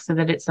bomb box so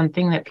that it's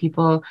something that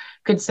people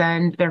could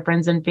send their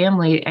friends and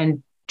family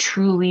and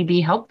truly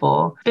be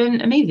helpful. It's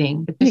been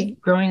amazing. It's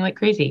just growing like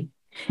crazy.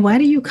 Why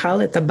do you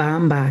call it the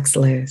bomb box,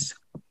 Liz?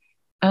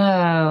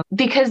 Oh,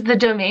 because the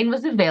domain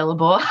was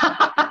available.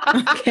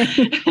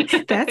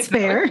 Okay, that's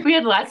fair. We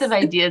had lots of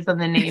ideas on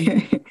the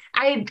name.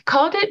 I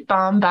called it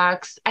Bomb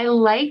Box. I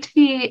liked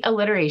the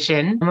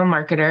alliteration. I'm a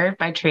marketer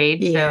by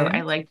trade, so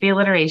I liked the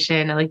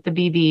alliteration. I liked the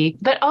BB,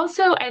 but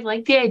also I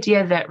like the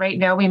idea that right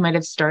now we might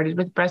have started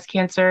with breast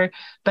cancer,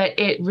 but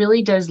it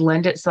really does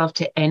lend itself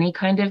to any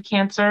kind of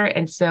cancer.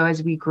 And so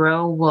as we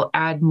grow, we'll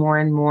add more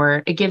and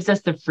more. It gives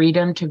us the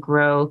freedom to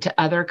grow to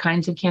other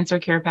kinds of cancer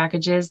care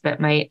packages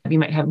that we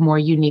might have more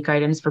unique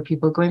items for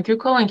people going through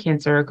colon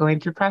cancer or going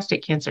through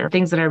prostate cancer,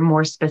 things that are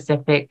more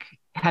specific,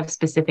 have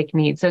specific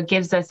needs. So it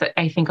gives us,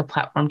 I think, a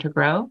platform to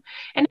grow.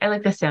 And I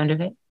like the sound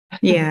of it.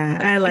 Yeah,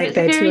 I like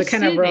that too. It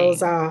kind of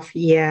rolls off.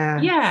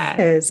 Yeah.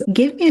 Yes.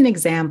 Give me an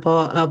example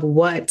of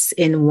what's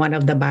in one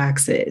of the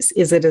boxes.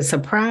 Is it a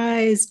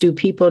surprise? Do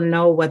people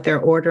know what they're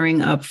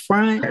ordering up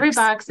front?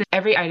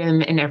 Every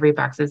item in every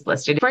box is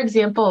listed. For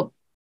example,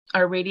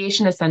 our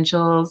radiation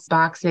essentials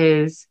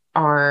boxes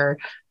are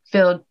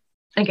filled.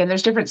 Again,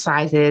 there's different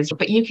sizes,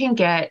 but you can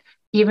get,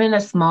 even a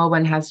small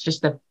one has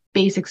just the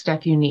basic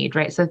stuff you need,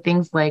 right? So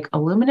things like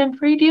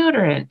aluminum-free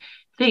deodorant.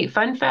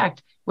 Fun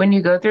fact, when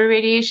you go through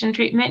radiation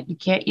treatment, you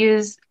can't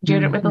use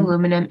deodorant with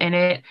aluminum in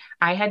it.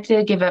 I had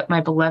to give up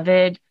my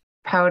beloved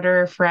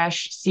Powder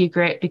Fresh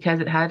Secret because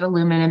it had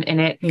aluminum in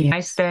it. Yes. I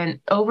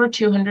spent over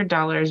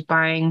 $200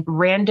 buying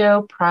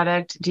rando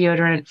product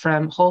deodorant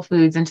from Whole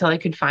Foods until I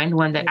could find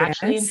one that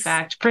actually, in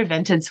fact,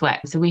 prevented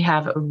sweat. So we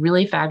have a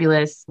really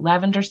fabulous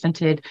lavender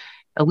scented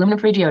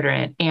aluminum-free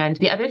deodorant. And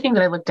the other thing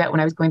that I looked at when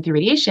I was going through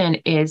radiation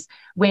is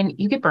when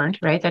you get burned,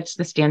 right? That's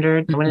the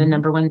standard. One of the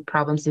number one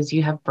problems is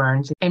you have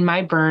burns. And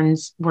my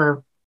burns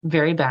were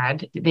very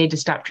bad. They had to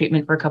stop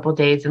treatment for a couple of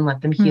days and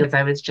let them heal as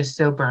I was just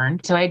so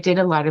burned. So I did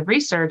a lot of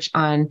research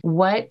on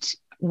what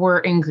were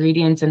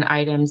ingredients and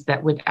items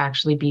that would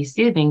actually be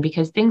soothing,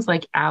 because things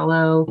like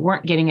aloe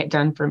weren't getting it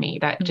done for me.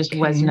 That just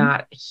was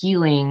not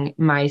healing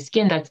my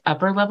skin. That's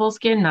upper level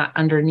skin, not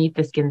underneath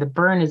the skin. The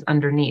burn is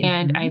underneath.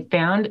 And I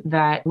found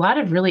that a lot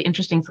of really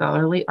interesting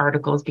scholarly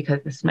articles, because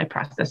this is my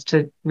process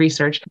to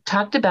research,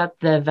 talked about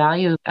the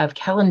value of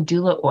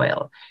calendula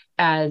oil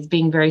as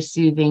being very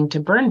soothing to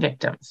burn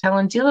victims.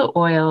 Calendula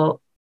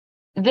oil,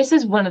 this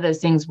is one of those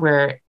things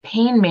where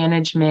pain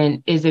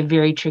management is a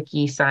very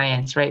tricky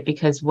science, right?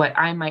 Because what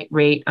I might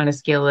rate on a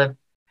scale of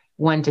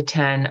 1 to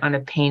 10 on a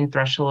pain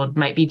threshold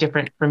might be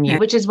different from you,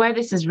 which is why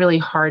this is really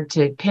hard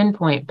to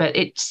pinpoint. But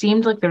it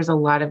seemed like there's a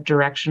lot of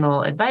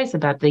directional advice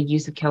about the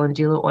use of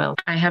calendula oil.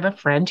 I have a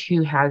friend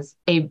who has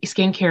a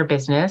skincare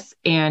business,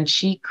 and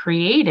she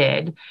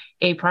created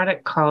a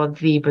product called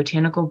the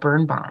Botanical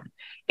Burn Balm.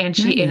 And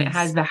and it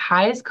has the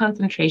highest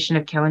concentration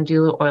of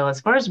calendula oil,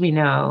 as far as we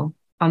know,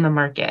 on the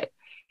market.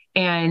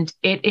 And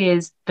it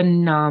is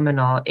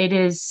phenomenal. It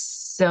is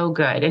so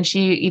good. And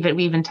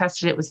we even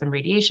tested it with some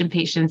radiation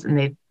patients, and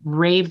they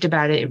raved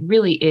about it. It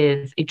really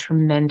is a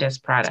tremendous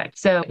product.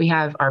 So we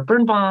have our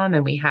burn balm,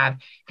 and we have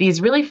these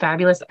really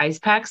fabulous ice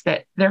packs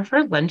that they're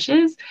for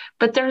lunches,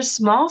 but they're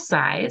small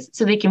size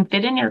so they can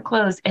fit in your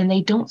clothes and they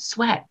don't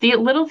sweat. The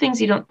little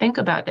things you don't think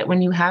about, that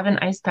when you have an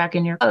ice pack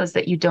in your clothes,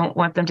 that you don't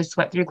want them to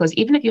sweat through your clothes.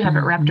 Even if you have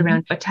it wrapped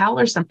around a towel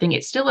or something,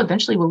 it still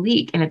eventually will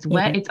leak and it's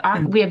wet.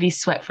 We have these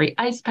sweat-free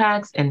ice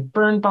packs and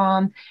burn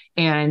balm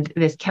and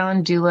this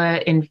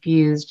calendula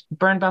infused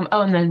burn balm.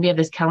 Oh, and then we have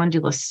this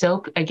calendula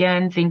soap.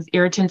 Again,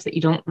 irritants that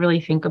you don't really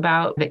think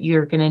about that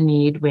you're going to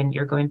need when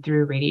you're going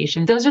through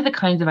radiation. Those are the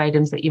kinds of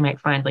items that you might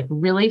find, like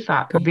really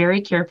thoughtful,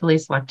 very carefully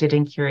selected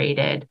and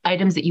curated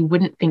items that you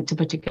wouldn't think to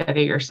put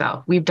together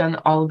yourself. We've done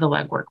all of the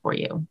legwork for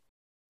you.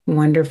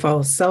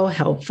 Wonderful. So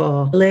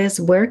helpful. Liz,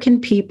 where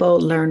can people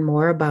learn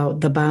more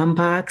about the Bomb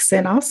Box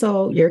and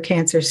also your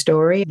cancer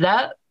story?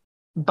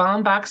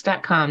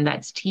 Bombbox.com.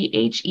 That's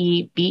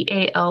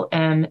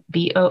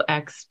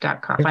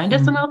THEBALMBOX.com. Find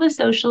us on all the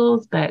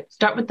socials, but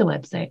start with the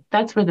website.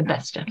 That's where the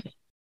best stuff is.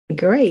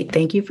 Great.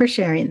 Thank you for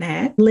sharing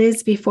that.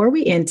 Liz, before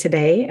we end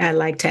today, I'd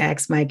like to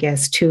ask my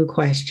guests 2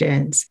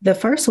 questions. The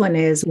first one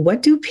is,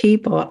 what do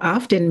people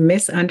often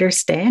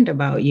misunderstand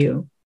about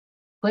you?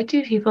 What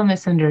do people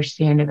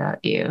misunderstand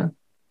about you?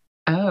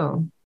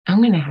 Oh, I'm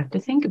going to have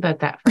to think about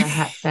that for a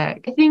hot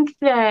sec. I think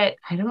that,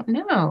 I don't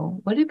know.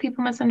 What do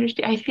people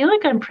misunderstand? I feel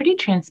like I'm pretty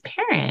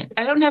transparent.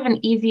 I don't have an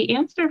easy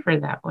answer for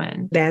that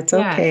one. That's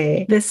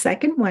okay. The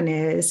second one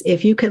is,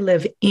 if you could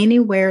live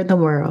anywhere in the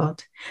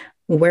world,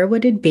 where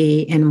would it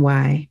be and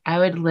why? I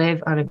would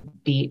live on a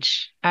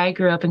beach. I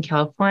grew up in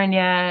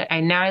California.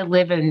 I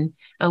live in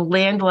a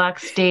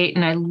landlocked state,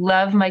 and I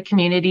love my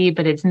community,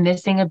 but it's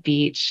missing a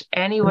beach.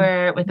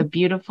 Anywhere with a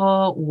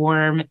beautiful,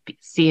 warm,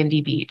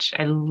 sandy beach.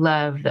 I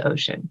love the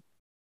ocean.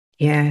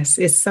 Yes,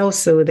 it's so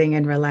soothing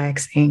and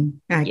relaxing.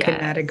 I could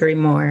not agree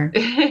more.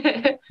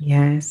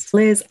 Yes.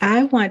 Liz,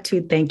 I want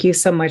to thank you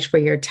so much for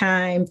your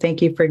time.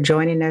 Thank you for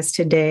joining us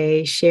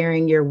today,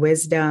 sharing your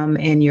wisdom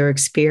and your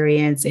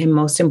experience, and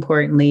most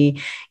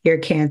importantly, your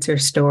cancer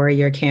story,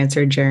 your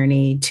cancer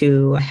journey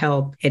to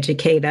help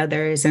educate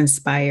others,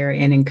 inspire,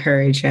 and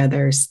encourage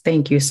others.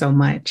 Thank you so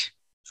much.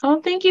 Oh,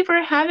 thank you for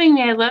having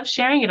me. I love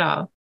sharing it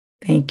all.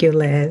 Thank you,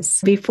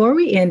 Liz. Before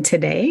we end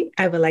today,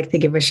 I would like to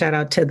give a shout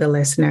out to the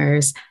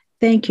listeners.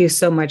 Thank you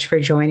so much for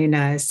joining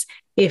us.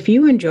 If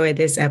you enjoyed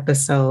this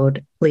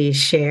episode, please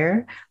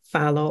share,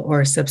 follow,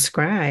 or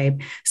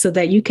subscribe so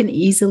that you can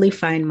easily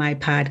find my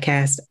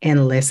podcast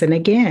and listen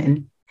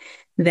again.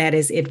 That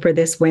is it for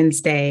this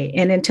Wednesday.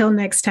 And until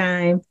next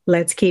time,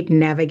 let's keep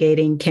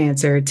navigating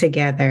cancer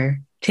together.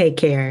 Take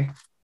care.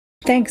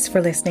 Thanks for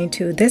listening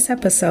to this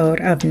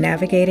episode of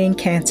Navigating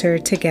Cancer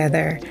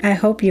Together. I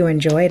hope you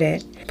enjoyed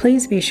it.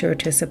 Please be sure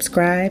to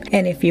subscribe,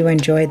 and if you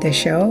enjoyed the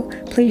show,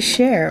 please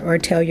share or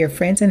tell your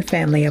friends and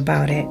family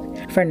about it.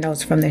 For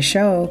notes from the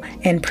show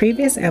and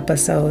previous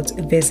episodes,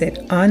 visit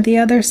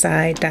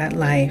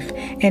ontheotherside.life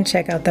and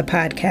check out the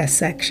podcast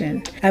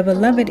section. I would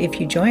love it if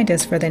you joined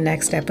us for the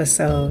next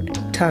episode.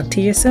 Talk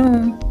to you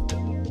soon.